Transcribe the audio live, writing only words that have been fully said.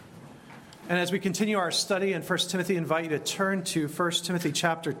And as we continue our study in 1 Timothy, I invite you to turn to 1 Timothy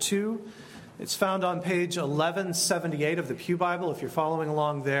chapter 2. It's found on page 1178 of the Pew Bible, if you're following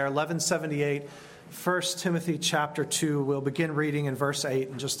along there. 1178, 1 Timothy chapter 2. We'll begin reading in verse 8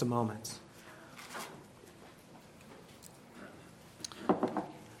 in just a moment.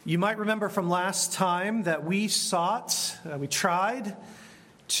 You might remember from last time that we tried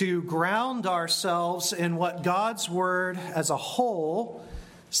to ground ourselves in what God's Word as a whole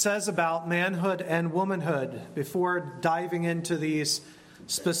says about manhood and womanhood before diving into these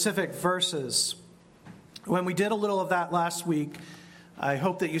specific verses. When we did a little of that last week, I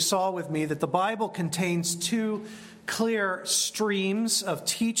hope that you saw with me that the Bible contains two clear streams of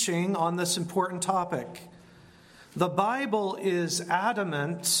teaching on this important topic. The Bible is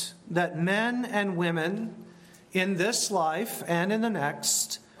adamant that men and women in this life and in the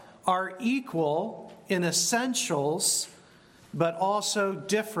next are equal in essentials, but also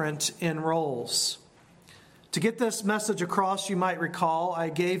different in roles. To get this message across, you might recall, I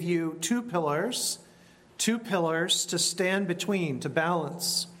gave you two pillars to stand between, to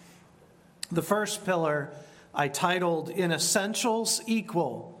balance. The first pillar I titled, In Essentials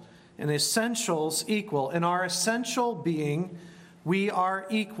Equal. In essentials equal. In our essential being, we are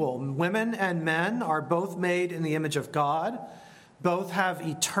equal. Women and men are both made in the image of God. Both have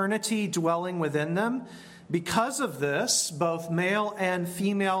eternity dwelling within them. Because of this, both male and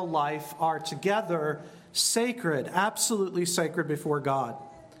female life are together sacred, absolutely sacred before God.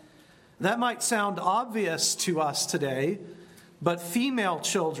 That might sound obvious to us today, but female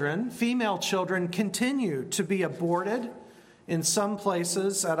children continue to be aborted in some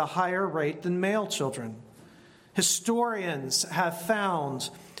places at a higher rate than male children. Historians have found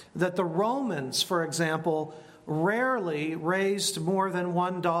that the Romans, for example, rarely raised more than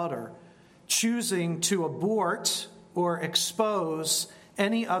one daughter, choosing to abort or expose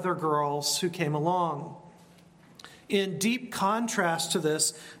any other girls who came along. In deep contrast to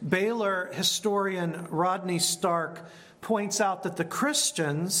this, Baylor historian Rodney Stark points out that the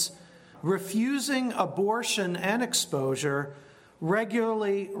Christians, refusing abortion and exposure,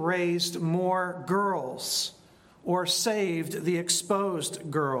 regularly raised more girls or saved the exposed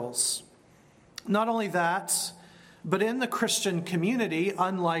girls. Not only that, but in the Christian community,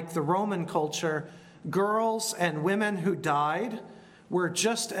 unlike the Roman culture, girls and women who died were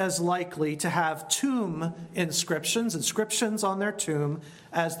just as likely to have tomb inscriptions on their tomb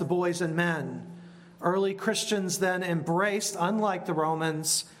as the boys and men. Early Christians then embraced, unlike the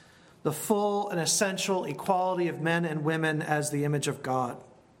Romans, the full and essential equality of men and women as the image of God.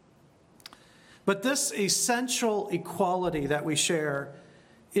 But this essential equality that we share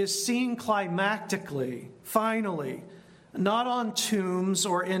is seen climactically, finally, not on tombs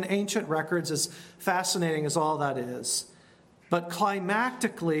or in ancient records, as fascinating as all that is, but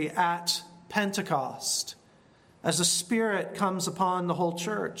climactically at Pentecost, as the Spirit comes upon the whole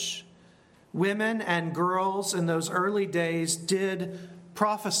church. Women and girls in those early days did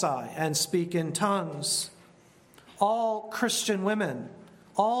prophesy and speak in tongues. All Christian women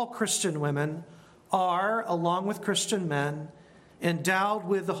are, along with Christian men, endowed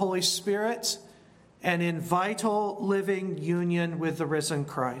with the Holy Spirit and in vital living union with the risen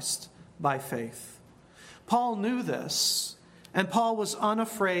Christ by faith. Paul knew this, and Paul was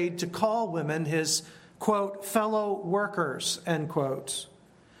unafraid to call women his, quote, fellow workers, end quote,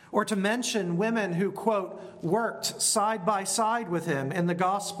 or to mention women who, quote, worked side by side with him in the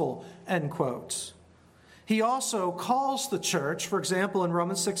gospel, end quote. He also calls the church, for example, in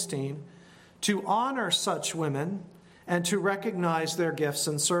Romans 16, to honor such women and to recognize their gifts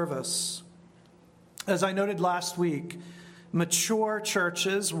and service. As I noted last week, mature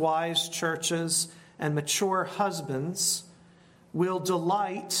churches, wise churches, and mature husbands will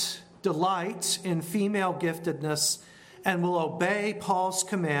delight in female giftedness and will obey Paul's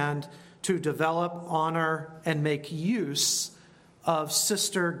command to develop, honor, and make use of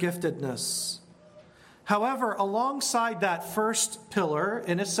sister giftedness. However, alongside that first pillar,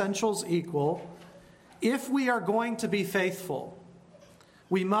 in essentials equal, if we are going to be faithful,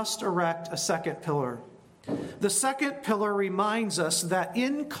 we must erect a second pillar. The second pillar reminds us that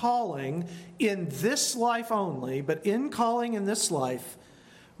in calling in this life only, but in calling in this life,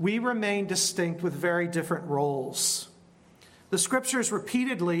 we remain distinct with very different roles. The Scriptures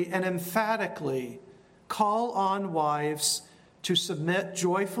repeatedly and emphatically call on wives to submit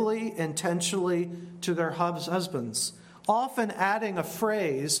joyfully, intentionally to their husbands, often adding a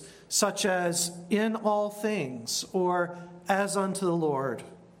phrase such as, in all things, or as unto the Lord.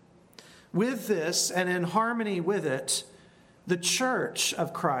 With this, and in harmony with it, the Church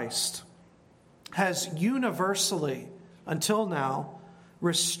of Christ has universally, until now,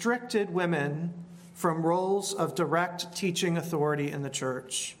 restricted women from roles of direct teaching authority in the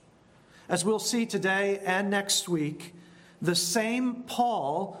church. As we'll see today and next week, the same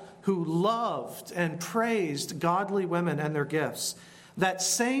Paul who loved and praised godly women and their gifts, that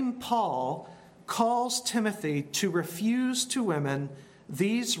same Paul calls Timothy to refuse to women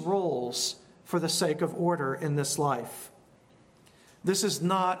these roles for the sake of order in this life. This is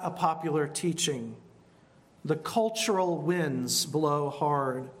not a popular teaching. The cultural winds blow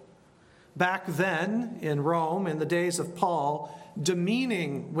hard. Back then in Rome, in the days of Paul,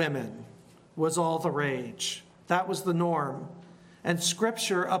 demeaning women was all the rage. That was the norm. And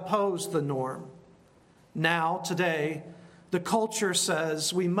Scripture opposed the norm. Now, today, the culture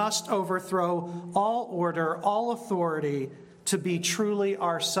says we must overthrow all order, all authority to be truly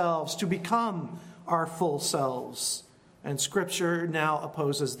ourselves, to become our full selves. And Scripture now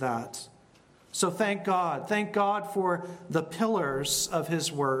opposes that. So thank God. Thank God for the pillars of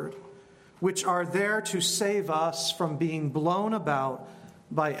His Word, which are there to save us from being blown about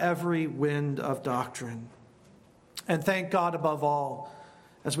by every wind of doctrine. And thank God above all,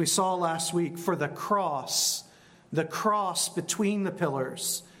 as we saw last week, for the cross between the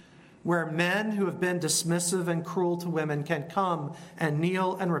pillars, where men who have been dismissive and cruel to women can come and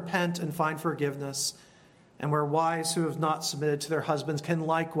kneel and repent and find forgiveness, and where wives who have not submitted to their husbands can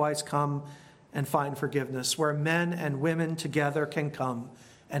likewise come and find forgiveness, where men and women together can come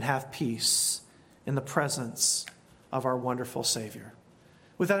and have peace in the presence of our wonderful Savior.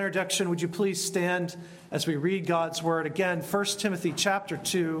 With that introduction, would you please stand as we read God's word again, 1 Timothy chapter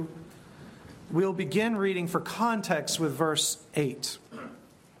 2. We'll begin reading for context with verse 8.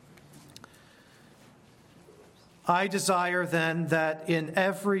 I desire then that in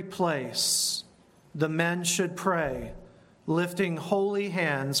every place the men should pray, lifting holy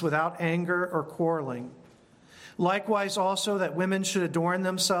hands without anger or quarreling. Likewise also that women should adorn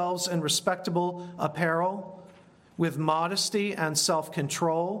themselves in respectable apparel, with modesty and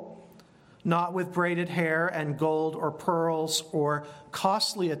self-control, not with braided hair and gold or pearls or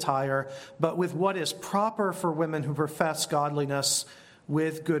costly attire, but with what is proper for women who profess godliness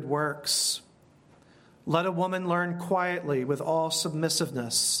with good works. Let a woman learn quietly with all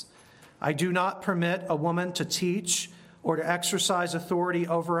submissiveness. I do not permit a woman to teach or to exercise authority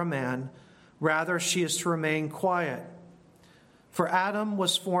over a man. Rather, she is to remain quiet. For Adam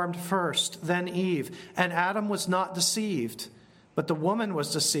was formed first, then Eve, and Adam was not deceived, but the woman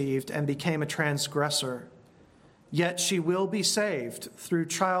was deceived and became a transgressor. Yet she will be saved through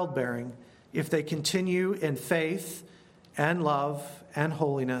childbearing if they continue in faith and love and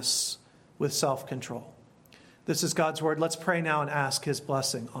holiness with self-control. This is God's word. Let's pray now and ask His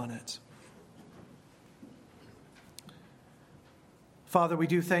blessing on it. Father, we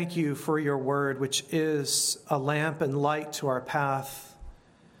do thank You for Your word, which is a lamp and light to our path.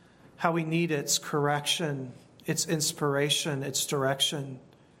 How we need its correction, its inspiration, its direction.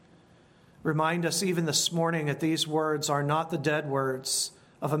 Remind us even this morning that these words are not the dead words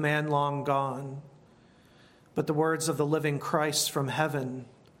of a man long gone, but the words of the living Christ from heaven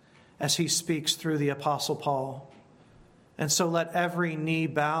as He speaks through the Apostle Paul. And so let every knee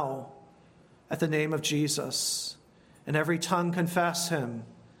bow at the name of Jesus, and every tongue confess Him,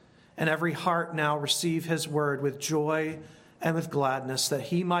 and every heart now receive His word with joy and with gladness, that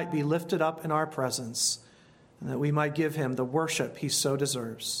He might be lifted up in our presence, and that we might give Him the worship He so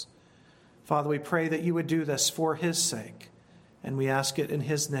deserves. Father, we pray that You would do this for His sake, and we ask it in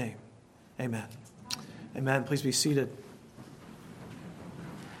His name. Amen. Amen. Please be seated.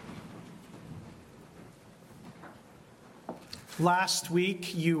 Last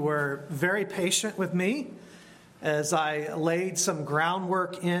week, you were very patient with me as I laid some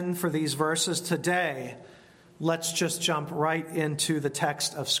groundwork in for these verses. Today, let's just jump right into the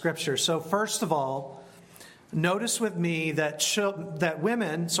text of Scripture. So first of all, notice with me that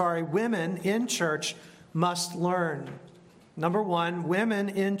women in church must learn. Number one, women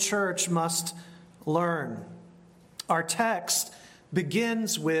in church must learn. Our text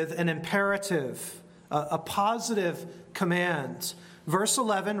begins with an imperative, a positive command. Verse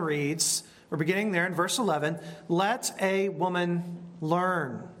 11 reads, we're beginning there in verse 11, let a woman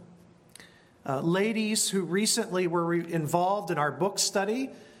learn. Ladies who recently were involved in our book study,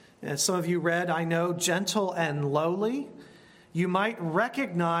 as some of you read, I know, Gentle and Lowly, you might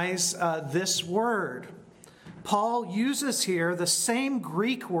recognize this word. Paul uses here the same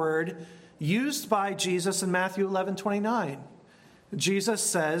Greek word used by Jesus in Matthew 11:29. Jesus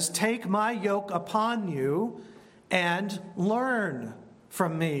says, take my yoke upon you and learn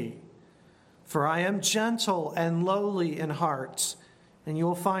from me. For I am gentle and lowly in heart, and you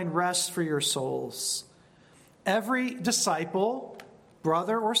will find rest for your souls. Every disciple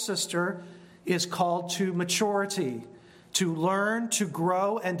brother or sister, is called to maturity, to learn, to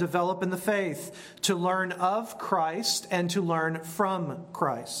grow, and develop in the faith, to learn of Christ and to learn from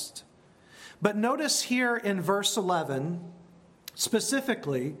Christ. But notice here in verse 11,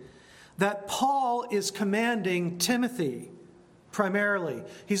 specifically, that Paul is commanding Timothy primarily.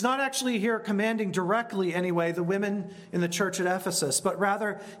 He's not actually here commanding directly, anyway, the women in the church at Ephesus, but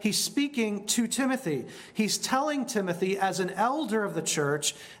rather he's speaking to Timothy. He's telling Timothy, as an elder of the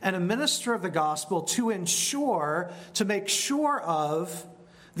church and a minister of the gospel, to make sure of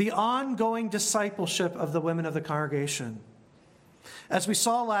the ongoing discipleship of the women of the congregation. As we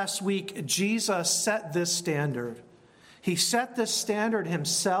saw last week, Jesus set this standard. He set this standard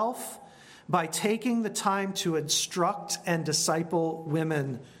himself by taking the time to instruct and disciple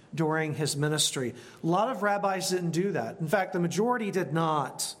women during his ministry. A lot of rabbis didn't do that. In fact, the majority did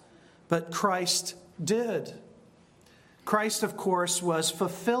not, but Christ did. Christ, of course, was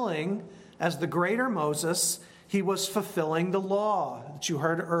fulfilling, as the greater Moses, he was fulfilling the law that you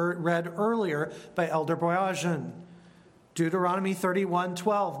read earlier by Elder Boyajian. Deuteronomy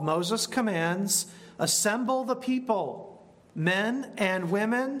 31:12, Moses commands, assemble the people, men and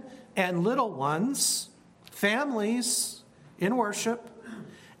women and little ones, families in worship,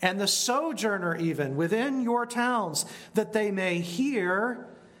 and the sojourner even within your towns, that they may hear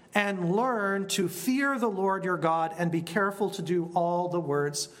and learn to fear the Lord your God and be careful to do all the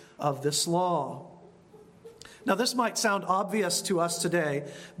words of this law. Now, this might sound obvious to us today,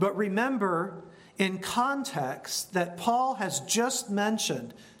 but remember in context that Paul has just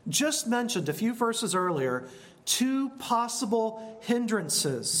mentioned a few verses earlier, two possible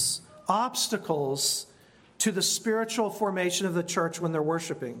hindrances, obstacles to the spiritual formation of the church when they're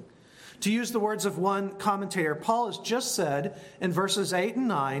worshiping. To use the words of one commentator, Paul has just said in verses 8 and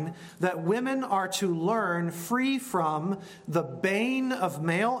 9 that women are to learn free from the bane of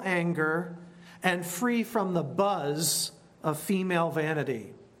male anger and free from the buzz of female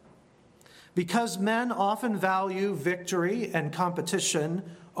vanity. Because men often value victory and competition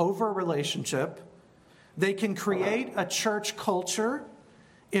over relationship, they can create a church culture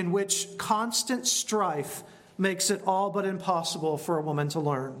in which constant strife makes it all but impossible for a woman to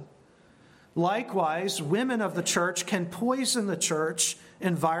learn. Likewise, women of the church can poison the church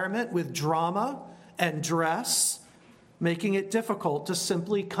environment with drama and dress, making it difficult to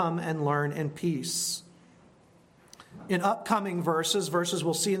simply come and learn in peace. In upcoming verses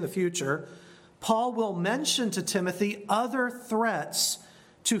we'll see in the future, Paul will mention to Timothy other threats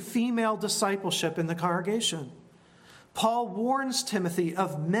to female discipleship in the congregation. Paul warns Timothy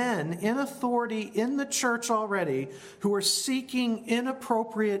of men in authority in the church already who are seeking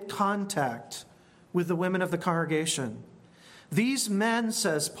inappropriate contact with the women of the congregation. These men,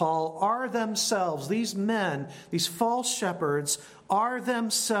 says Paul, are themselves, these men, these false shepherds, are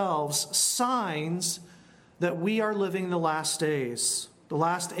themselves signs that we are living the last days, the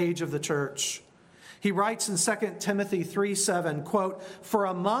last age of the church. He writes in 2 Timothy 3:7, quote, "For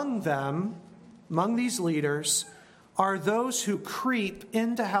among them, among these leaders, are those who creep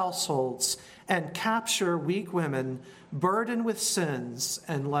into households and capture weak women, burdened with sins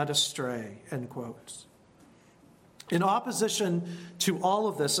and led astray," end quote. In opposition to all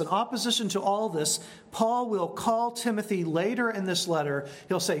of this, Paul will call Timothy later in this letter.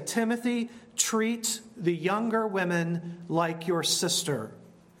 He'll say, Timothy, treat the younger women like your sister,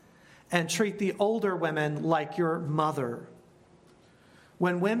 and treat the older women like your mother.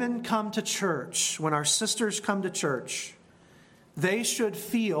 When women come to church, when our sisters come to church, they should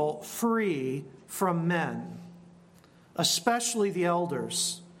feel free from men, especially the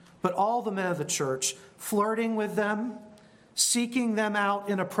elders, but all the men of the church, flirting with them, seeking them out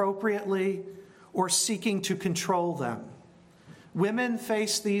inappropriately, or seeking to control them. Women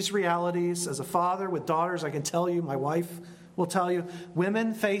face these realities. As a father with daughters, I can tell you, my wife will tell you,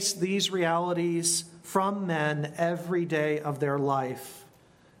 women face these realities from men every day of their life,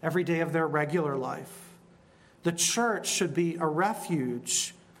 every day of their regular life. The church should be a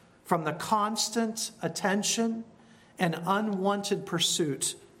refuge from the constant attention and unwanted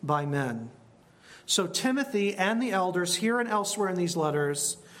pursuit by men. So Timothy and the elders here and elsewhere in these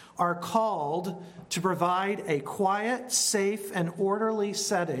letters are called to provide a quiet, safe, and orderly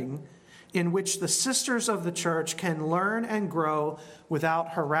setting in which the sisters of the church can learn and grow without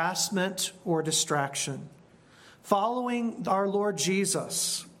harassment or distraction. Following our Lord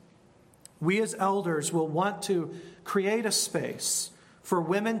Jesus, we as elders will want to create a space for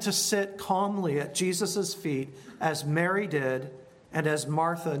women to sit calmly at Jesus' feet as Mary did and as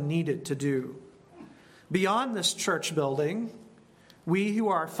Martha needed to do. Beyond this church building, we who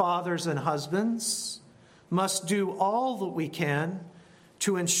are fathers and husbands must do all that we can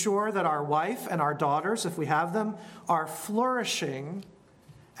to ensure that our wife and our daughters, if we have them, are flourishing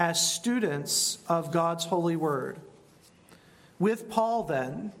as students of God's holy word. With Paul,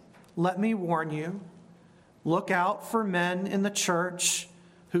 then, let me warn you, look out for men in the church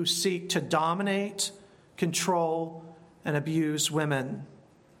who seek to dominate, control, and abuse women.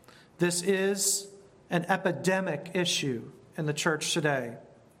 This is an epidemic issue in the church today.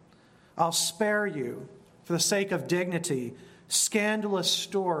 I'll spare you, for the sake of dignity, scandalous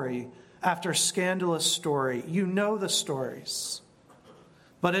story after scandalous story. You know the stories.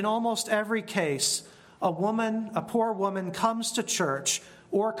 But in almost every case, a poor woman comes to church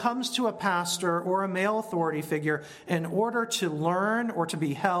or comes to a pastor or a male authority figure in order to learn or to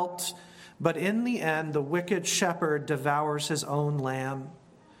be helped. But in the end, the wicked shepherd devours his own lamb,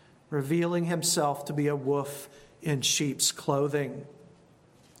 revealing himself to be a wolf in sheep's clothing.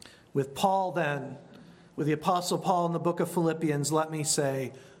 With Paul, then, with the Apostle Paul in the book of Philippians, let me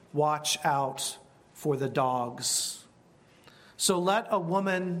say, watch out for the dogs. So let a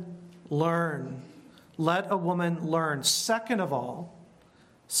woman learn. Let a woman learn. Second of all,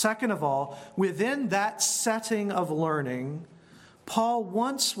 within that setting of learning, Paul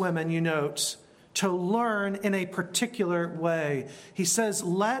wants women, you note, to learn in a particular way. He says,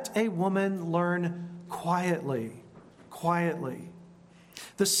 let a woman learn quietly.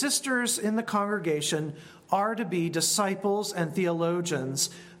 The sisters in the congregation are to be disciples and theologians,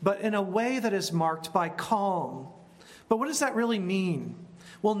 but in a way that is marked by calm. But what does that really mean?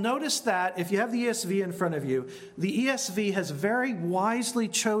 Well, notice that if you have the ESV in front of you, the ESV has very wisely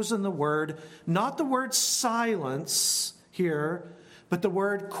chosen the word, not the word silence here, but the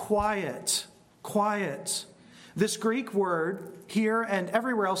word quiet. Quiet. This Greek word here and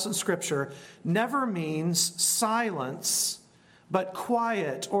everywhere else in Scripture never means silence, but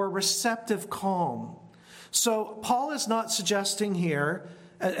quiet or receptive calm. So Paul is not suggesting here,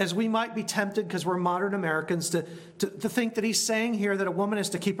 as we might be tempted because we're modern Americans, to think that he's saying here that a woman is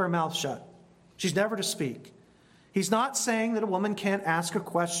to keep her mouth shut. She's never to speak. He's not saying that a woman can't ask a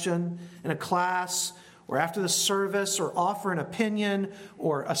question in a class or after the service or offer an opinion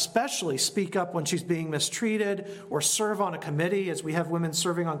or especially speak up when she's being mistreated or serve on a committee, as we have women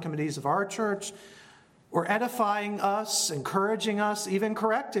serving on committees of our church, or edifying us, encouraging us, even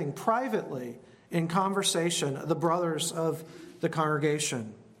correcting privately in conversation the brothers of the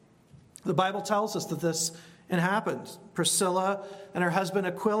congregation. The Bible tells us that this happened. Priscilla and her husband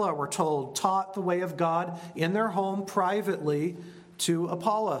Aquila, we're told, taught the way of God in their home privately to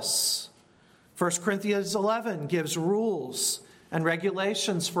Apollos. 1 Corinthians 11 gives rules and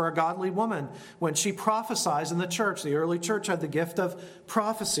regulations for a godly woman when she prophesies in the church. The early church had the gift of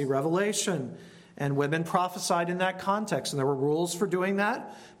prophecy, revelation, and women prophesied in that context. And there were rules for doing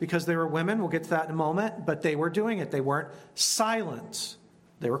that because they were women. We'll get to that in a moment. But they were doing it. They weren't silent.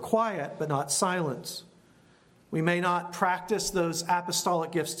 They were quiet, but not silent. We may not practice those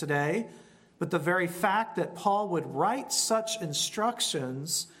apostolic gifts today, but the very fact that Paul would write such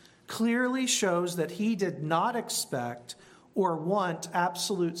instructions clearly shows that he did not expect or want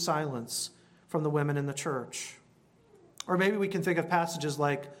absolute silence from the women in the church. Or maybe we can think of passages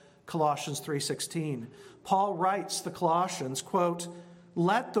like Colossians 3:16. Paul writes the Colossians, quote,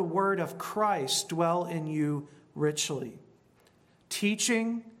 "Let the word of Christ dwell in you richly,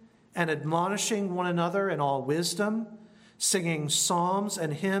 teaching and admonishing one another in all wisdom, singing psalms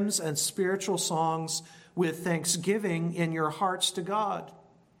and hymns and spiritual songs with thanksgiving in your hearts to God."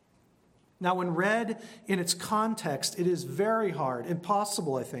 Now, when read in its context, it is very hard,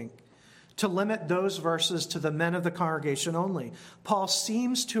 impossible, I think, to limit those verses to the men of the congregation only. Paul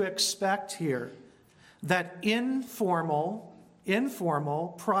seems to expect here that informal,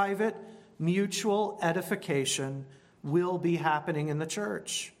 private, mutual edification will be happening in the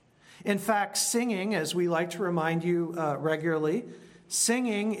church. In fact, singing, as we like to remind you regularly,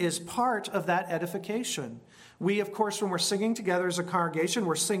 singing is part of that edification. We, of course, when we're singing together as a congregation,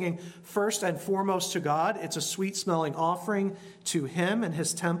 we're singing first and foremost to God. It's a sweet-smelling offering to Him and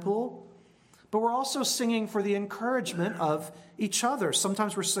His temple. But we're also singing for the encouragement of each other.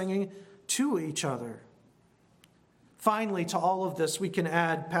 Sometimes we're singing to each other. Finally, to all of this, we can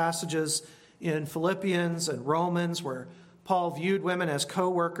add passages in Philippians and Romans where Paul viewed women as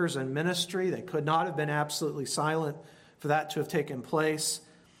co-workers in ministry. They could not have been absolutely silent for that to have taken place.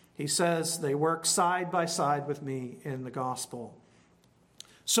 He says, they work side by side with me in the gospel.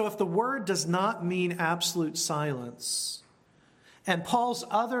 So if the word does not mean absolute silence, and Paul's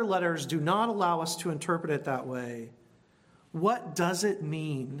other letters do not allow us to interpret it that way, what does it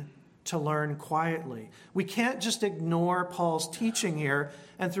mean to learn quietly? We can't just ignore Paul's teaching here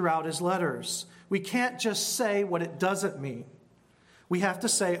and throughout his letters. We can't just say what it doesn't mean. we have to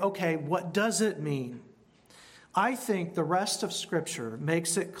say, okay, what does it mean? I think the rest of Scripture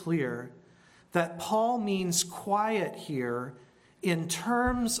makes it clear that Paul means quiet here in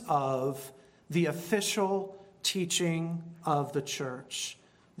terms of the official teaching of the church,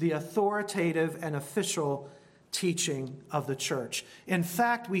 the authoritative and official teaching of the church. In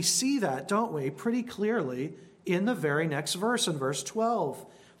fact, we see that, don't we, pretty clearly in the very next verse, in verse 12,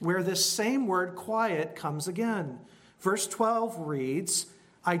 where this same word quiet comes again. Verse 12 reads,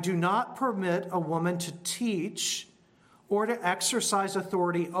 I do not permit a woman to teach or to exercise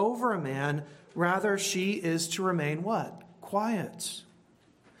authority over a man. Rather, she is to remain what? Quiet.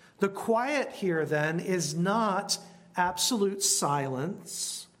 The quiet here, then, is not absolute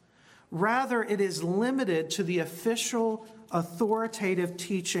silence. Rather, it is limited to the official, authoritative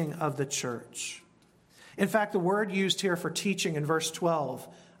teaching of the church. In fact, the word used here for teaching in verse 12,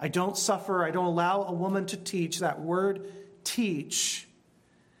 I don't allow a woman to teach, that word teach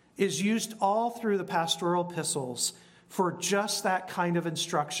is used all through the pastoral epistles for just that kind of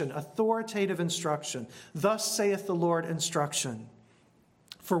instruction, authoritative instruction. Thus saith the Lord instruction.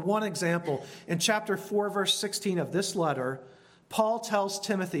 For one example, in chapter 4, verse 16 of this letter, Paul tells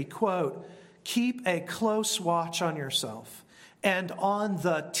Timothy, quote, keep a close watch on yourself and on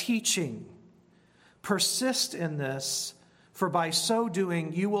the teaching. Persist in this, for by so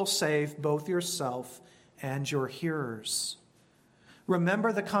doing you will save both yourself and your hearers.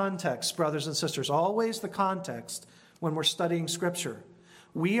 Remember the context, brothers and sisters, always the context when we're studying Scripture.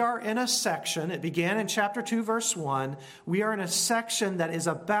 We are in a section, it began in chapter 2, verse 1. We are in a section that is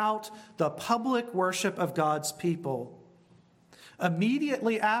about the public worship of God's people.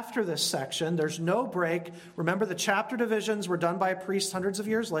 Immediately after this section, there's no break. Remember, the chapter divisions were done by a priest hundreds of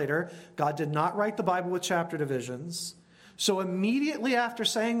years later. God did not write the Bible with chapter divisions. So immediately after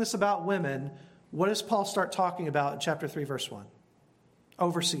saying this about women, what does Paul start talking about in chapter 3, verse 1?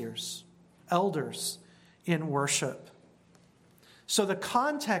 Overseers, elders in worship. So the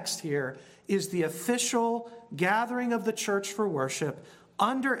context here is the official gathering of the church for worship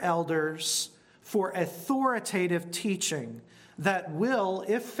under elders for authoritative teaching that will,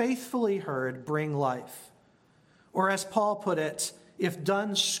 if faithfully heard, bring life. Or as Paul put it, if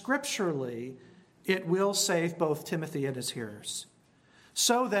done scripturally, it will save both Timothy and his hearers.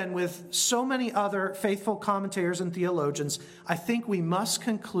 So then, with so many other faithful commentators and theologians, I think we must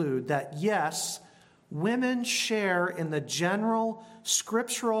conclude that yes, women share in the general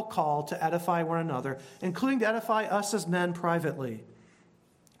scriptural call to edify one another, including to edify us as men privately.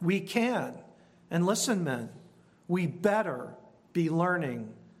 We can, and listen, men, we better be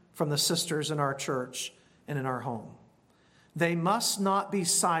learning from the sisters in our church and in our home. They must not be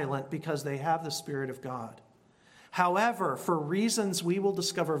silent because they have the Spirit of God. However, for reasons we will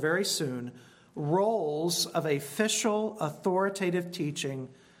discover very soon, roles of official authoritative teaching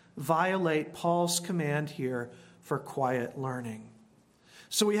violate Paul's command here for quiet learning.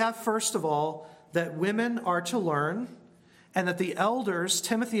 So we have, first of all, that women are to learn, and that the elders,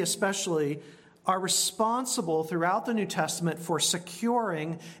 Timothy especially, are responsible throughout the New Testament for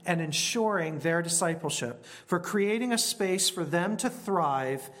securing and ensuring their discipleship, for creating a space for them to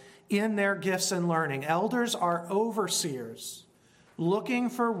thrive in their gifts and learning. Elders are overseers, looking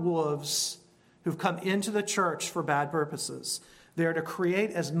for wolves who've come into the church for bad purposes. They are to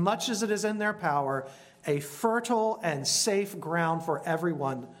create, as much as it is in their power, a fertile and safe ground for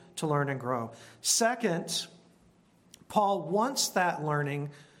everyone to learn and grow. Second, Paul wants that learning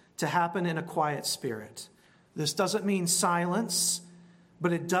to happen in a quiet spirit. This doesn't mean silence,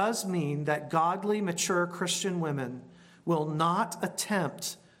 but it does mean that godly, mature Christian women will not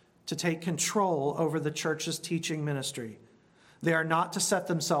attempt to take control over the church's teaching ministry. They are not to set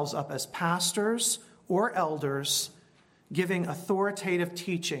themselves up as pastors or elders, giving authoritative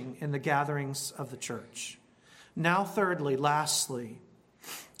teaching in the gatherings of the church. Now, thirdly, lastly,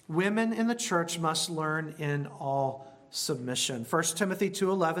 women in the church must learn in all submission. 1 Timothy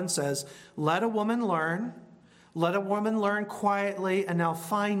 2:11 says, let a woman learn quietly, and now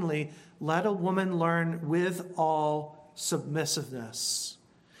finally, let a woman learn with all submissiveness.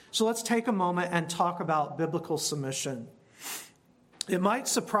 So let's take a moment and talk about biblical submission. It might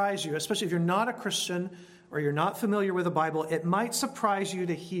surprise you, especially if you're not a Christian or you're not familiar with the Bible, it might surprise you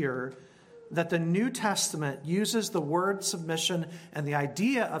to hear that the New Testament uses the word submission and the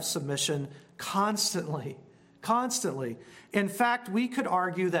idea of submission constantly. In fact, we could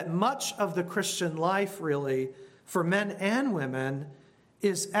argue that much of the Christian life, really, for men and women,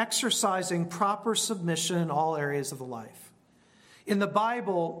 is exercising proper submission in all areas of the life. In the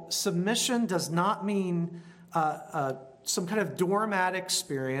Bible, submission does not mean some kind of doormat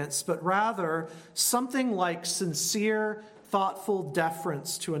experience, but rather something like sincere, thoughtful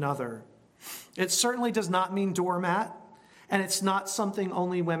deference to another. It certainly does not mean doormat, and it's not something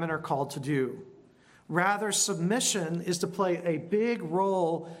only women are called to do. Rather, submission is to play a big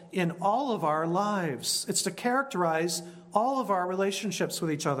role in all of our lives. It's to characterize all of our relationships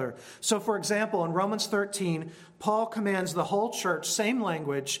with each other. So, for example, in Romans 13, Paul commands the whole church, same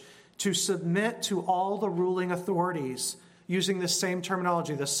language, to submit to all the ruling authorities, using this same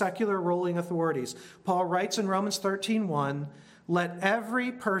terminology, the secular ruling authorities. Paul writes in Romans 13:1, "Let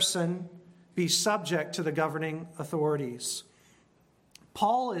every person be subject to the governing authorities."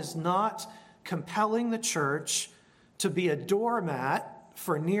 Paul is not compelling the church to be a doormat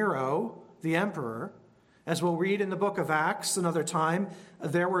for Nero, the emperor. As we'll read in the book of Acts another time,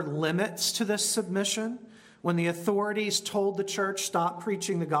 there were limits to this submission. When the authorities told the church, stop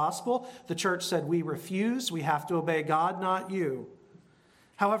preaching the gospel, the church said, we refuse, we have to obey God, not you.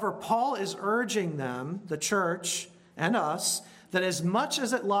 However, Paul is urging them, the church and us, that as much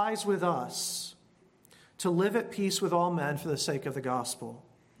as it lies with us, to live at peace with all men for the sake of the gospel.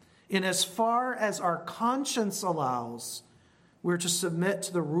 In as far as our conscience allows, we're to submit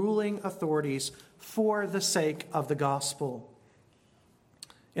to the ruling authorities for the sake of the gospel.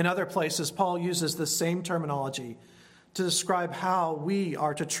 In other places, Paul uses the same terminology to describe how we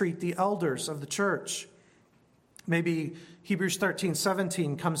are to treat the elders of the church. Maybe Hebrews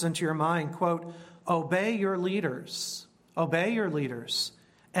 13:17 comes into your mind, quote, obey your leaders,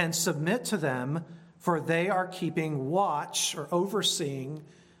 and submit to them, for they are keeping watch or overseeing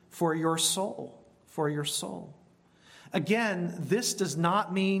for your soul. Again, this does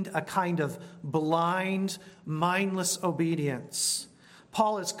not mean a kind of blind, mindless obedience.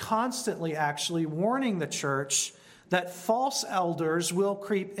 Paul is constantly actually warning the church that false elders will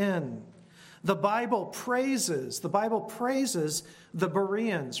creep in. The Bible praises the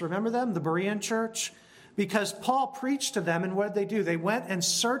Bereans. Remember them, the Berean church? Because Paul preached to them, and what did they do? They went and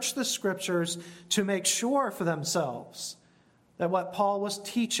searched the scriptures to make sure for themselves that what Paul was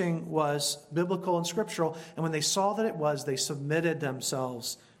teaching was biblical and scriptural. And when they saw that it was, they submitted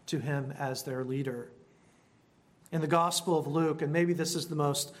themselves to him as their leader. In the Gospel of Luke, and maybe this is the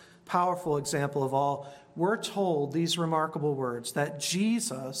most powerful example of all, we're told these remarkable words, that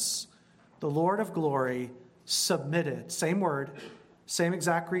Jesus, the Lord of glory, submitted, same word, same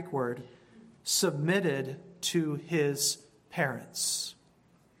exact Greek word, submitted to his parents.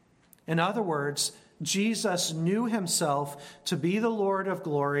 In other words, Jesus knew himself to be the Lord of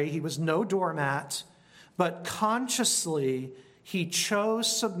glory. He was no doormat, but consciously he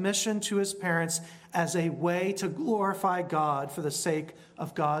chose submission to his parents as a way to glorify God for the sake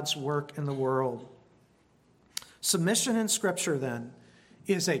of God's work in the world. Submission in Scripture, then,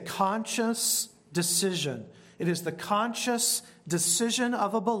 is a conscious decision. It is the conscious decision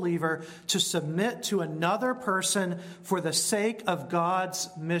of a believer to submit to another person for the sake of God's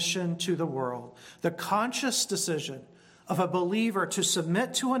mission to the world. The conscious decision of a believer to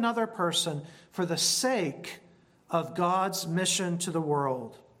submit to another person for the sake of God's mission to the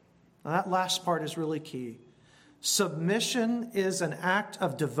world. Now, that last part is really key. Submission is an act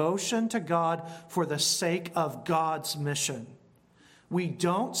of devotion to God for the sake of God's mission. We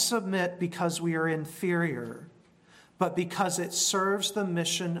don't submit because we are inferior, but because it serves the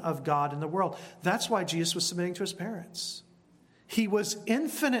mission of God in the world. That's why Jesus was submitting to his parents. He was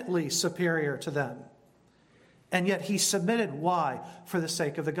infinitely superior to them. And yet he submitted. Why? For the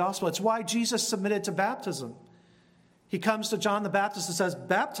sake of the gospel. It's why Jesus submitted to baptism. He comes to John the Baptist and says,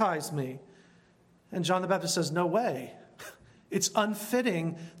 baptize me. And John the Baptist says, no way. It's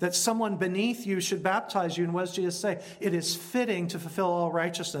unfitting that someone beneath you should baptize you. And what does Jesus say? It is fitting to fulfill all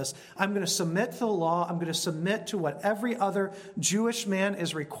righteousness. I'm going to submit to the law. I'm going to submit to what every other Jewish man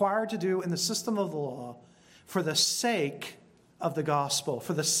is required to do in the system of the law for the sake of the gospel,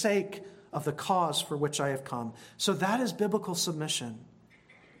 for the sake of the cause for which I have come. So that is biblical submission.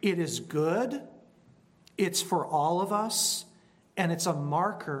 It is good. It's for all of us. And it's a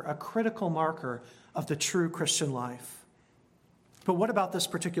marker, a critical marker of the true Christian life. But what about this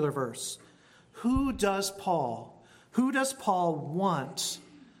particular verse? Who does Paul want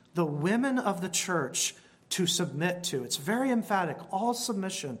the women of the church to submit to? It's very emphatic, all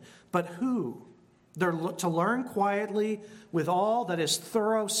submission. But who? They're to learn quietly with all that is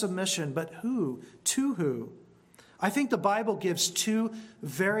thorough submission. But who? To who? I think the Bible gives two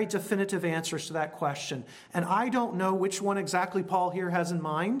very definitive answers to that question. And I don't know which one exactly Paul here has in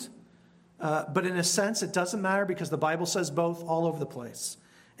mind. But in a sense, it doesn't matter because the Bible says both all over the place.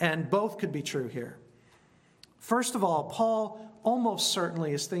 And both could be true here. First of all, Paul almost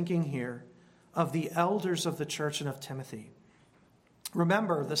certainly is thinking here of the elders of the church and of Timothy.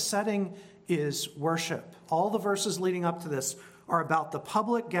 Remember, the setting is worship. All the verses leading up to this are about the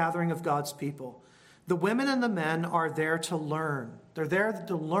public gathering of God's people. The women and the men are there to learn. They're there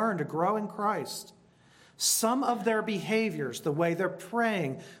to learn, to grow in Christ. Some of their behaviors, the way they're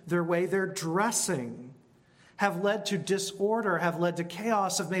praying, the way they're dressing, have led to disorder, have led to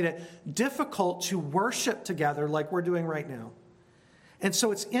chaos, have made it difficult to worship together like we're doing right now. And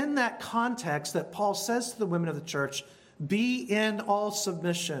so it's in that context that Paul says to the women of the church, be in all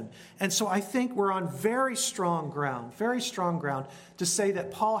submission. And so I think we're on very strong ground to say that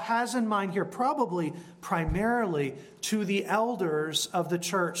Paul has in mind here probably primarily to the elders of the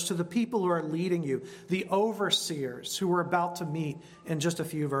church, to the people who are leading you, the overseers who we're about to meet in just a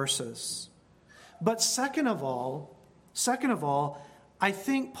few verses. But second of all, I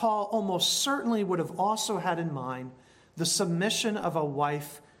think Paul almost certainly would have also had in mind the submission of a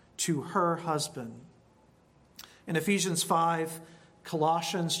wife to her husband. In Ephesians 5,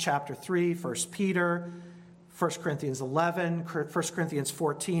 Colossians chapter 3, 1 Peter, 1 Corinthians 11, 1 Corinthians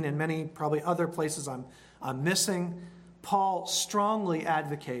 14, and many probably other places I'm missing, Paul strongly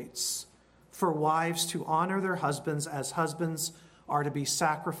advocates for wives to honor their husbands as husbands are to be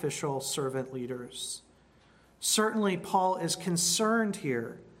sacrificial servant leaders. Certainly, Paul is concerned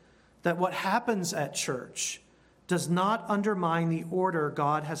here that what happens at church does not undermine the order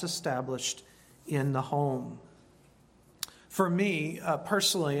God has established in the home. For me,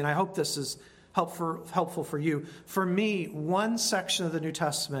 personally, and I hope this is helpful for you, for me, one section of the New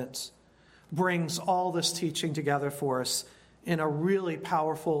Testament brings all this teaching together for us in a really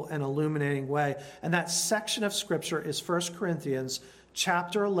powerful and illuminating way. And that section of Scripture is 1 Corinthians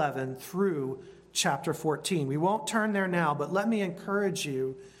chapter 11 through chapter 14. We won't turn there now, but let me encourage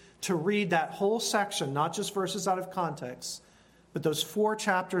you to read that whole section, not just verses out of context, but those 4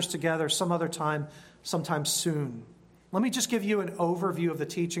 chapters together some other time, sometime soon. Let me just give you an overview of the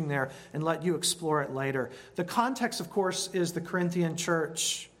teaching there and let you explore it later. The context, of course, is the Corinthian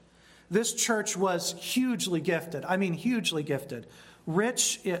church. This church was hugely gifted. I mean, hugely gifted.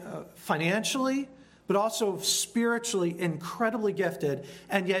 Rich financially, but also spiritually incredibly gifted.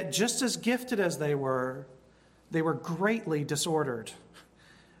 And yet, just as gifted as they were greatly disordered.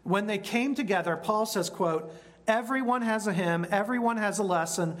 When they came together, Paul says, quote, everyone has a hymn, everyone has a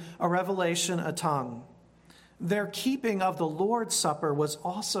lesson, a revelation, a tongue. Their keeping of the Lord's Supper was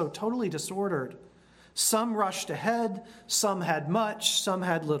also totally disordered. Some rushed ahead, some had much, some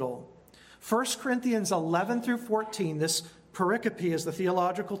had little. 1 Corinthians 11 through 14, this pericope is the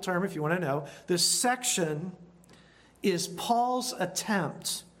theological term if you want to know. This section is Paul's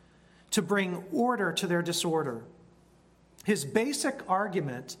attempt to bring order to their disorder. His basic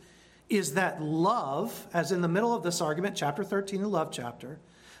argument is that love, as in the middle of this argument, chapter 13, the love chapter,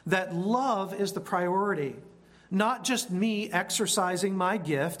 that love is the priority. Not just me exercising my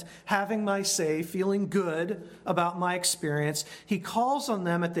gift, having my say, feeling good about my experience. He calls on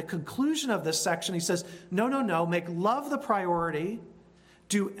them at the conclusion of this section. He says, no, make love the priority.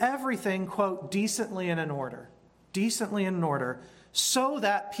 Do everything, quote, decently and in order. Decently and in order, so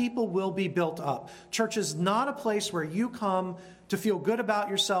that people will be built up. Church is not a place where you come to feel good about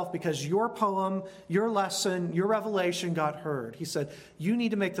yourself because your poem, your lesson, your revelation got heard. He said, you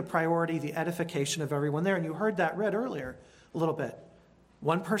need to make the priority the edification of everyone there. And you heard that read earlier a little bit.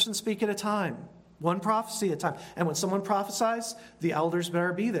 One person speak at a time, one prophecy at a time. And when someone prophesies, the elders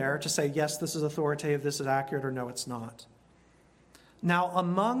better be there to say, yes, this is authoritative, this is accurate, or no, it's not. Now,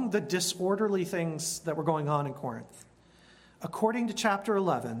 among the disorderly things that were going on in Corinth, according to chapter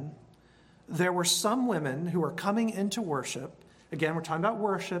 11, there were some women who were coming into worship. Again, we're talking about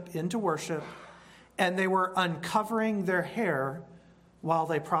worship, into worship, and they were uncovering their hair while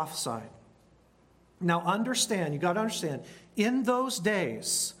they prophesied. Now you got to understand, in those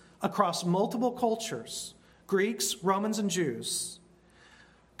days, across multiple cultures, Greeks, Romans, and Jews,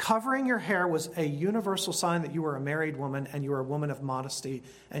 covering your hair was a universal sign that you were a married woman and you were a woman of modesty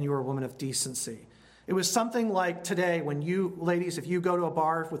and you were a woman of decency. It was something like today when you, ladies, if you go to a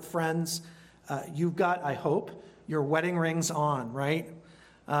bar with friends, you've got, I hope, your wedding rings on, right?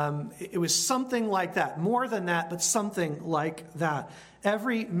 It was something like that. More than that, but something like that.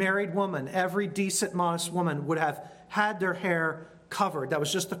 Every married woman, every decent, modest woman would have had their hair covered. That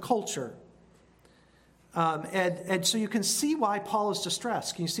was just the culture. And so you can see why Paul is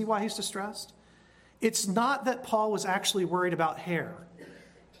distressed. Can you see why he's distressed? It's not that Paul was actually worried about hair.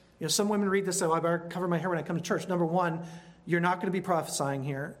 You know, some women read this and say, I better cover my hair when I come to church. Number one, you're not going to be prophesying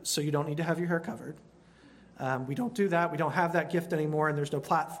here, so you don't need to have your hair covered. We don't do that. We don't have that gift anymore, and there's no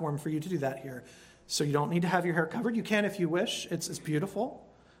platform for you to do that here. So you don't need to have your hair covered. You can if you wish. It's beautiful.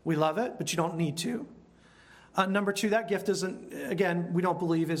 We love it, but you don't need to. Number two, that gift isn't, again, we don't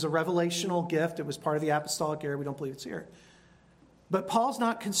believe is a revelational gift. It was part of the apostolic era. We don't believe it's here. But Paul's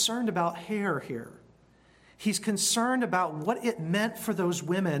not concerned about hair here. He's concerned about what it meant for those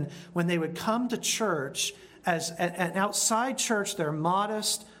women when they would come to church as an outside church. They're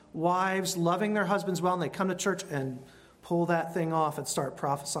modest wives, loving their husbands well, and they come to church and pull that thing off and start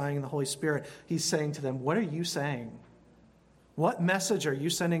prophesying in the Holy Spirit. He's saying to them, what are you saying? What message are you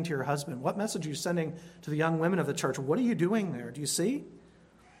sending to your husband? What message are you sending to the young women of the church? What are you doing there? Do you see?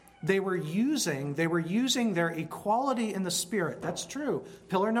 They were using their equality in the Spirit. That's true.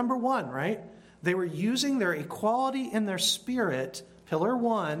 Pillar number one, right? They were using their equality in their spirit, pillar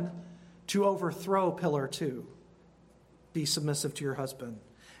one, to overthrow pillar two. Be submissive to your husband.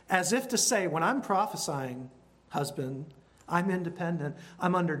 As if to say, when I'm prophesying, husband, I'm independent.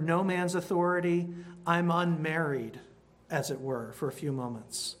 I'm under no man's authority. I'm unmarried, as it were, for a few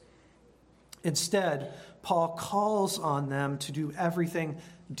moments. Instead, Paul calls on them to do everything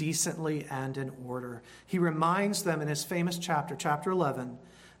decently and in order. He reminds them in his famous chapter, chapter 11,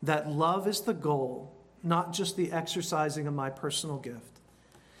 that love is the goal, not just the exercising of my personal gift.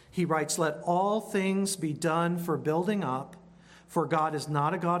 He writes, let all things be done for building up, for God is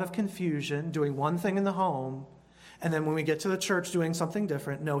not a God of confusion, doing one thing in the home, and then when we get to the church doing something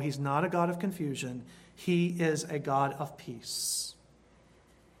different. No, he's not a God of confusion. He is a God of peace.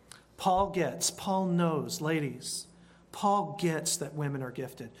 Paul knows, ladies, Paul gets that women are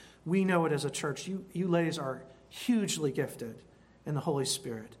gifted. We know it as a church. You ladies are hugely gifted in the Holy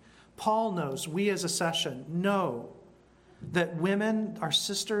Spirit. Paul knows, we as a session know that women, our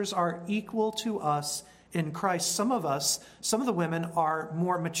sisters, are equal to us in Christ. Some of the women are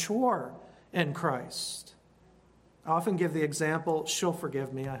more mature in Christ. I often give the example, she'll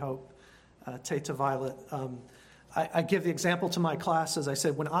forgive me, I hope, Tata Violet. I give the example to my classes. I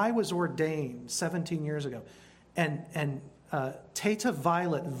said, when I was ordained 17 years ago, and Tata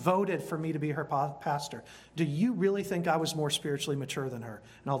Violet voted for me to be her pastor, do you really think I was more spiritually mature than her?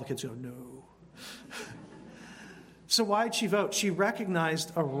 And all the kids go, no. So why did she vote? She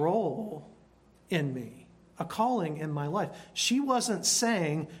recognized a role in me, a calling in my life. She wasn't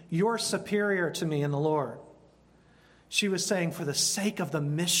saying, you're superior to me in the Lord. She was saying, for the sake of the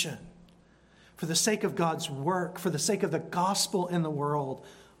mission, for the sake of God's work, for the sake of the gospel in the world,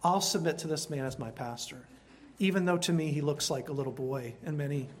 I'll submit to this man as my pastor, even though to me he looks like a little boy in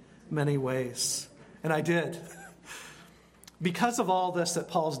many, many ways. And I did. Because of all this that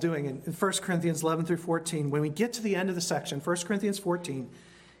Paul's doing in 1 Corinthians 11 through 14, when we get to the end of the section, 1 Corinthians 14,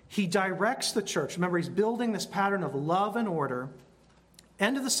 he directs the church. Remember, he's building this pattern of love and order.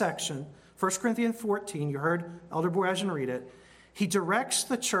 End of the section, 1 Corinthians 14, you heard Elder Boyajian read it. He directs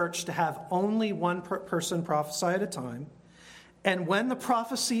the church to have only one person prophesy at a time. And when the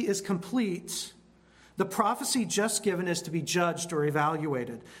prophecy is complete, the prophecy just given is to be judged or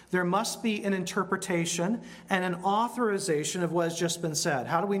evaluated. There must be an interpretation and an authorization of what has just been said.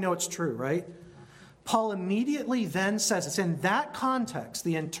 How do we know it's true, right? Paul immediately then says, it's in that context,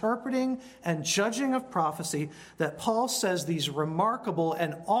 the interpreting and judging of prophecy, that Paul says these remarkable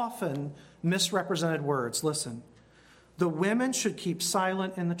and often misrepresented words. Listen, the women should keep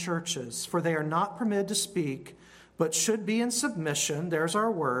silent in the churches, for they are not permitted to speak, but should be in submission, there's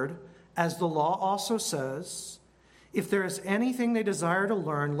our word, as the law also says. If there is anything they desire to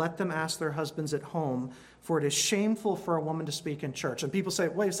learn, let them ask their husbands at home, for it is shameful for a woman to speak in church. And people say,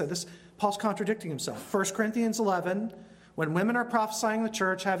 wait a second, Paul's contradicting himself. 1 Corinthians 11, when women are prophesying in the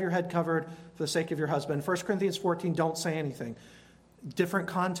church, have your head covered for the sake of your husband. 1 Corinthians 14, don't say anything. Different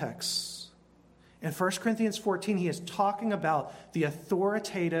contexts. In 1 Corinthians 14, he is talking about the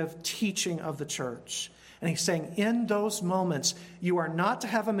authoritative teaching of the church. And he's saying, in those moments, you are not to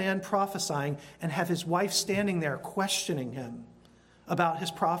have a man prophesying and have his wife standing there questioning him about his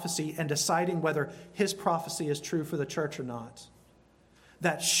prophecy and deciding whether his prophecy is true for the church or not.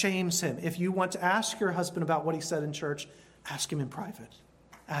 That shames him. If you want to ask your husband about what he said in church, ask him in private.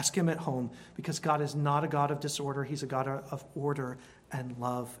 Ask him at home, because God is not a God of disorder. He's a God of order and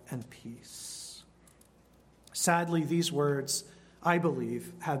love and peace. Sadly, these words, I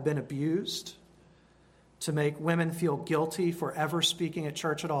believe, have been abused to make women feel guilty for ever speaking at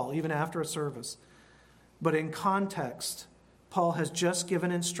church at all, even after a service. But in context, Paul has just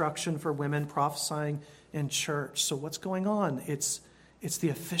given instruction for women prophesying in church. So what's going on? It's the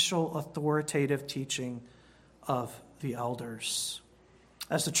official authoritative teaching of the elders.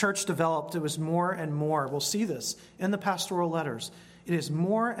 As the church developed, it was more and more, we'll see this in the pastoral letters, it is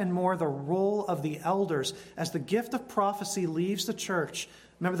more and more the role of the elders as the gift of prophecy leaves the church.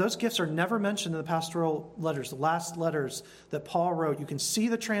 Remember, those gifts are never mentioned in the pastoral letters, the last letters that Paul wrote. You can see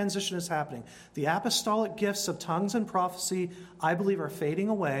the transition is happening. The apostolic gifts of tongues and prophecy, I believe, are fading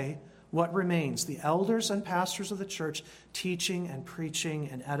away. What remains? The elders and pastors of the church teaching and preaching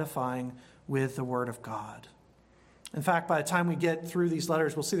and edifying with the word of God. In fact, by the time we get through these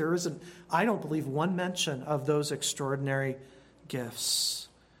letters, we'll see there isn't, I don't believe, one mention of those extraordinary gifts.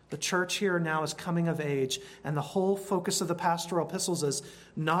 The church here now is coming of age, and the whole focus of the pastoral epistles is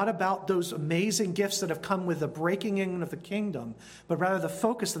not about those amazing gifts that have come with the breaking in of the kingdom, but rather the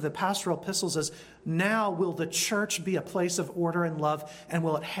focus of the pastoral epistles is, now will the church be a place of order and love, and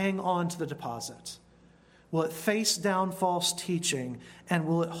will it hang on to the deposit? Will it face down false teaching, and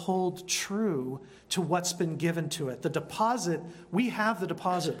will it hold true to what's been given to it? The deposit, we have the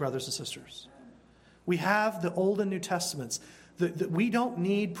deposit, brothers and sisters. We have the Old and New Testaments. We don't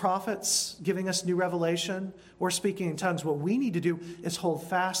need prophets giving us new revelation or speaking in tongues. What we need to do is hold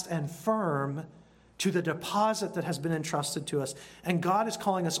fast and firm to the deposit that has been entrusted to us. And God is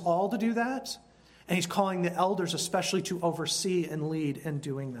calling us all to do that. And he's calling the elders especially to oversee and lead in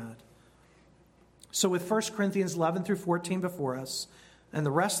doing that. So with 1 Corinthians 11 through 14 before us, and the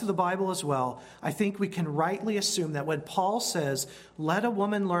rest of the Bible as well, I think we can rightly assume that when Paul says, let a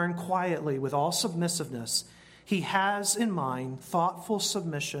woman learn quietly with all submissiveness, he has in mind thoughtful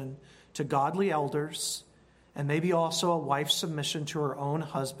submission to godly elders, and maybe also a wife's submission to her own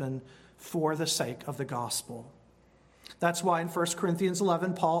husband for the sake of the gospel. That's why in 1 Corinthians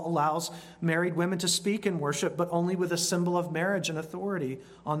 11, Paul allows married women to speak in worship, but only with a symbol of marriage and authority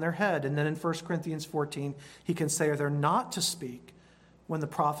on their head. And then in 1 Corinthians 14, he can say they're not to speak when the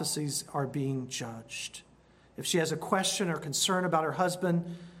prophecies are being judged. If she has a question or concern about her husband,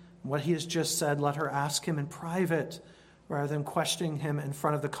 what he has just said, let her ask him in private rather than questioning him in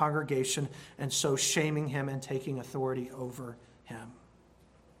front of the congregation and so shaming him and taking authority over him.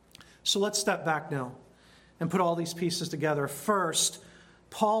 So let's step back now and put all these pieces together. First,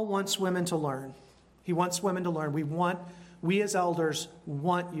 Paul wants women to learn. He wants women to learn. We as elders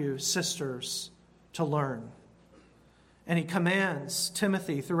want you, sisters, to learn. And he commands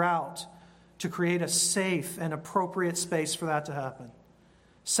Timothy throughout to create a safe and appropriate space for that to happen.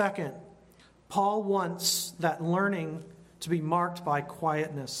 Second, Paul wants that learning to be marked by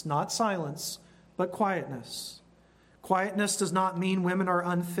quietness, not silence, but quietness. Quietness does not mean women are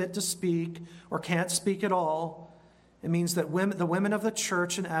unfit to speak or can't speak at all. It means that the women of the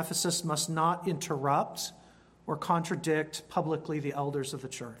church in Ephesus must not interrupt or contradict publicly the elders of the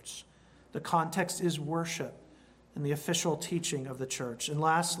church. The context is worship and the official teaching of the church. And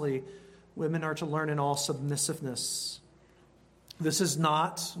lastly, women are to learn in all submissiveness. This is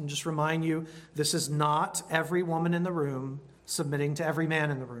not, and just remind you, this is not every woman in the room submitting to every man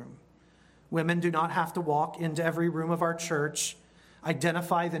in the room. Women do not have to walk into every room of our church,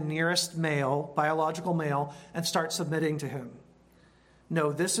 identify the nearest male, biological male, and start submitting to him.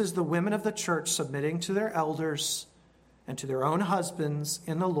 No, this is the women of the church submitting to their elders and to their own husbands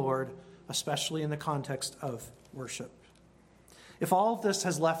in the Lord, especially in the context of worship. If all of this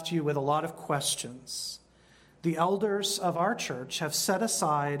has left you with a lot of questions, the elders of our church have set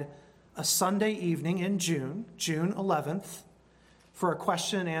aside a Sunday evening in June 11th, for a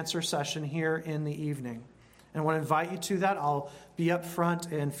question and answer session here in the evening. And I want to invite you to that. I'll be up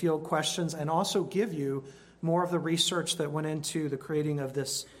front and field questions and also give you more of the research that went into the creating of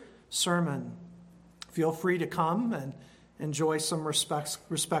this sermon. Feel free to come and enjoy some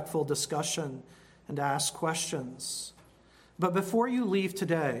respectful discussion and ask questions. But before you leave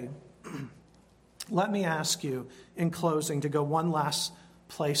today, let me ask you in closing to go one last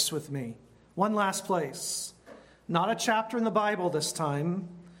place with me. One last place. Not a chapter in the Bible this time,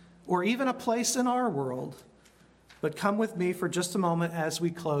 or even a place in our world, but come with me for just a moment as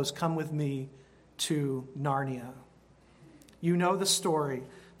we close. Come with me to Narnia. You know the story.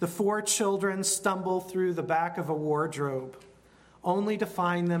 The 4 children stumble through the back of a wardrobe, only to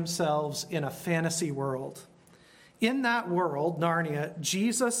find themselves in a fantasy world. In that world, Narnia,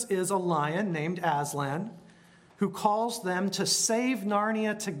 Jesus is a lion named Aslan who calls them to save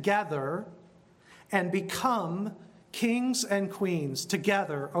Narnia together and become kings and queens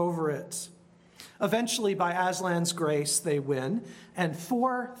together over it. Eventually, by Aslan's grace, they win, and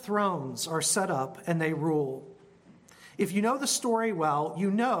 4 thrones are set up and they rule. If you know the story well,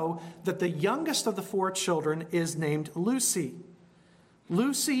 you know that the youngest of the 4 children is named Lucy.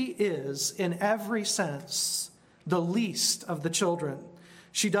 Lucy is, in every sense, the least of the children.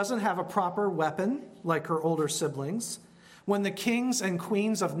 She doesn't have a proper weapon like her older siblings. When the kings and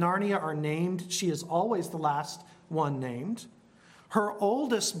queens of Narnia are named, she is always the last one named. Her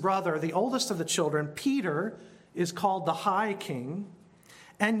oldest brother, the oldest of the children, Peter, is called the High King.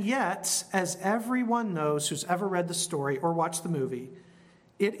 And yet, as everyone knows who's ever read the story or watched the movie,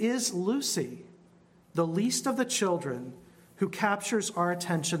 it is Lucy, the least of the children, who captures our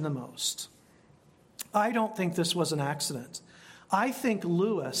attention the most. I don't think this was an accident. I think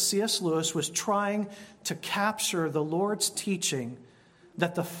C.S. Lewis, was trying to capture the Lord's teaching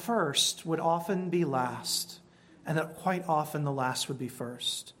that the first would often be last, and that quite often the last would be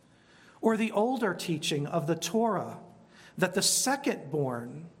first. Or the older teaching of the Torah, that the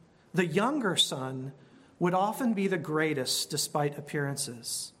second-born, the younger son, would often be the greatest despite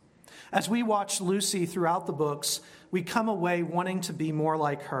appearances. As we watch Lucy throughout the books, we come away wanting to be more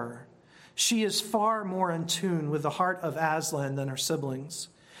like her. She is far more in tune with the heart of Aslan than her siblings.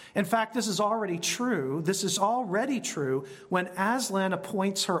 In fact, this is already true. This is already true when Aslan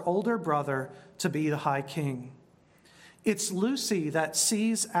appoints her older brother to be the high king. It's Lucy that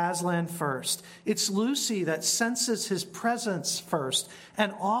sees Aslan first. It's Lucy that senses his presence first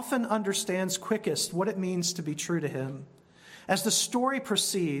and often understands quickest what it means to be true to him. As the story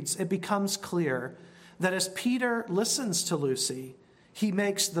proceeds, it becomes clear that as Peter listens to Lucy, he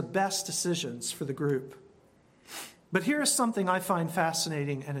makes the best decisions for the group. But here is something I find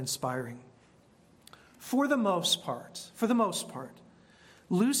fascinating and inspiring. For the most part,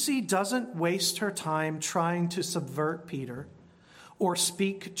 Lucy doesn't waste her time trying to subvert Peter or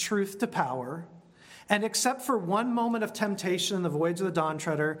speak truth to power. And except for one moment of temptation in the Voyage of the Dawn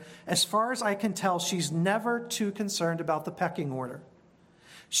Treader, as far as I can tell, she's never too concerned about the pecking order.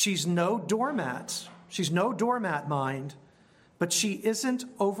 She's no doormat. She's no doormat mind, but she isn't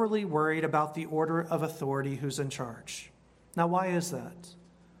overly worried about the order of authority who's in charge. Now, why is that?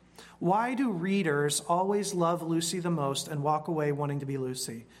 Why do readers always love Lucy the most and walk away wanting to be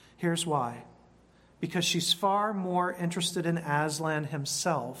Lucy? Here's why. Because she's far more interested in Aslan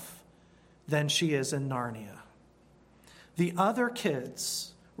himself than she is in Narnia. The other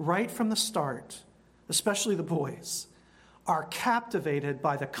kids, right from the start, especially the boys, are captivated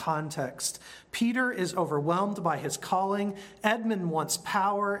by the context. Peter is overwhelmed by his calling. Edmund wants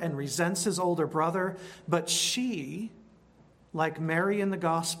power and resents his older brother. But she, like Mary in the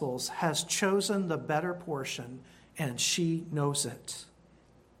Gospels, has chosen the better portion, and she knows it.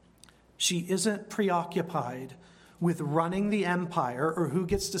 She isn't preoccupied with running the empire or who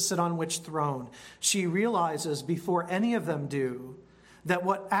gets to sit on which throne. She realizes before any of them do that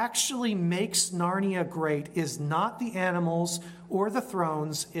what actually makes Narnia great is not the animals or the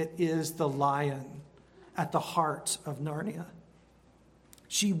thrones, it is the lion at the heart of Narnia.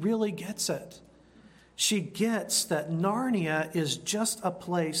 She really gets it. She gets that Narnia is just a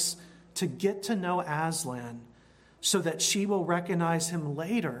place to get to know Aslan so that she will recognize him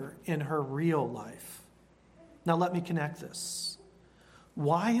later in her real life. Now let me connect this.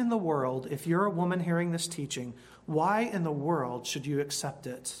 Why in the world, if you're a woman hearing this teaching, why in the world should you accept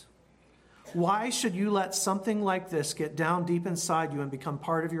it? Why should you let something like this get down deep inside you and become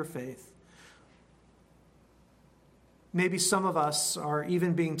part of your faith? Maybe some of us are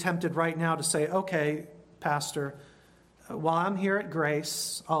even being tempted right now to say, okay, Pastor, while I'm here at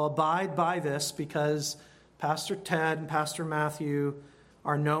Grace, I'll abide by this because Pastor Ted and Pastor Matthew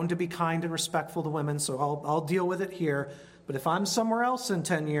are known to be kind and respectful to women, so I'll deal with it here. But if I'm somewhere else in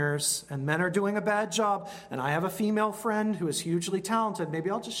 10 years and men are doing a bad job and I have a female friend who is hugely talented, maybe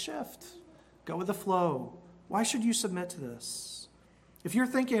I'll just shift, go with the flow. Why should you submit to this? If you're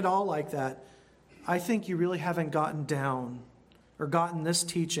thinking at all like that, I think you really haven't gotten down or gotten this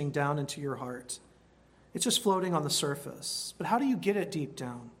teaching down into your heart. It's just floating on the surface. But how do you get it deep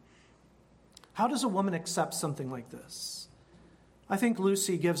down? How does a woman accept something like this? I think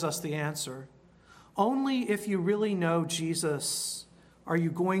Lucy gives us the answer. Only if you really know Jesus are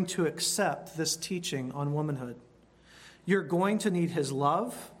you going to accept this teaching on womanhood. You're going to need his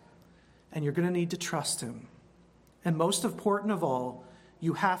love, and you're going to need to trust him. And most important of all,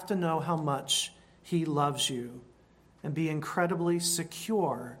 you have to know how much he loves you and be incredibly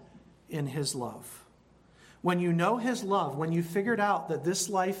secure in his love. When you know his love, when you figured out that this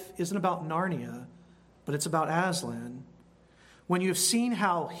life isn't about Narnia, but it's about Aslan, when you've seen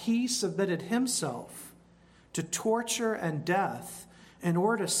how he submitted himself to torture and death in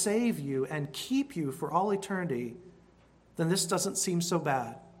order to save you and keep you for all eternity, then this doesn't seem so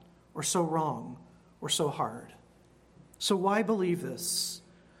bad or so wrong or so hard. So why believe this?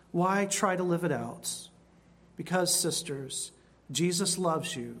 Why try to live it out? Because, sisters, Jesus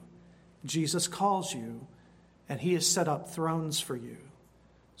loves you, Jesus calls you, and he has set up thrones for you.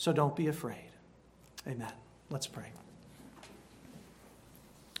 So don't be afraid. Amen. Let's pray.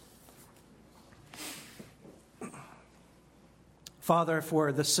 Father,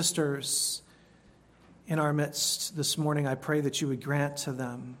 for the sisters in our midst this morning, I pray that you would grant to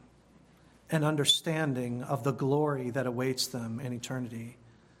them an understanding of the glory that awaits them in eternity.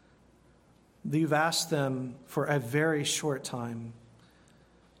 You've asked them for a very short time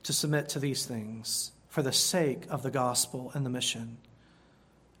to submit to these things for the sake of the gospel and the mission.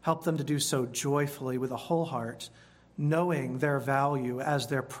 Help them to do so joyfully with a whole heart, knowing their value as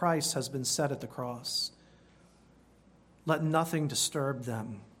their price has been set at the cross. Let nothing disturb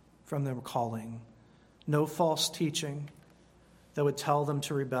them from their calling. No false teaching that would tell them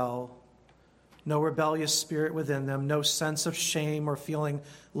to rebel. No rebellious spirit within them. No sense of shame or feeling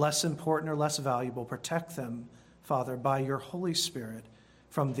less important or less valuable. Protect them, Father, by your Holy Spirit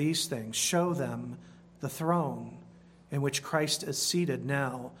from these things. Show them the throne in which Christ is seated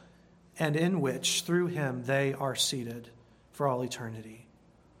now, and in which, through him, they are seated for all eternity.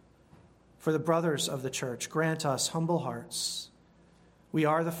 For the brothers of the church, grant us humble hearts. We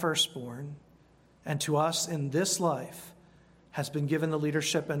are the firstborn, and to us in this life has been given the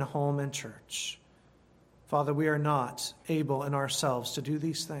leadership in home and church. Father, we are not able in ourselves to do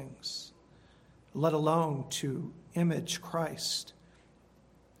these things, let alone to image Christ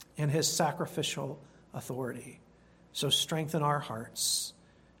in his sacrificial authority. So strengthen our hearts.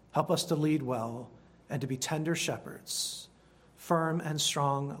 Help us to lead well and to be tender shepherds, firm and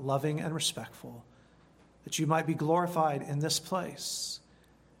strong, loving and respectful, that you might be glorified in this place,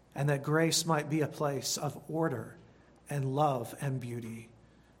 and that grace might be a place of order and love and beauty,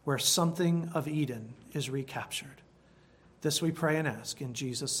 where something of Eden is recaptured. This we pray and ask in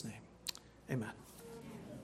Jesus' name. Amen.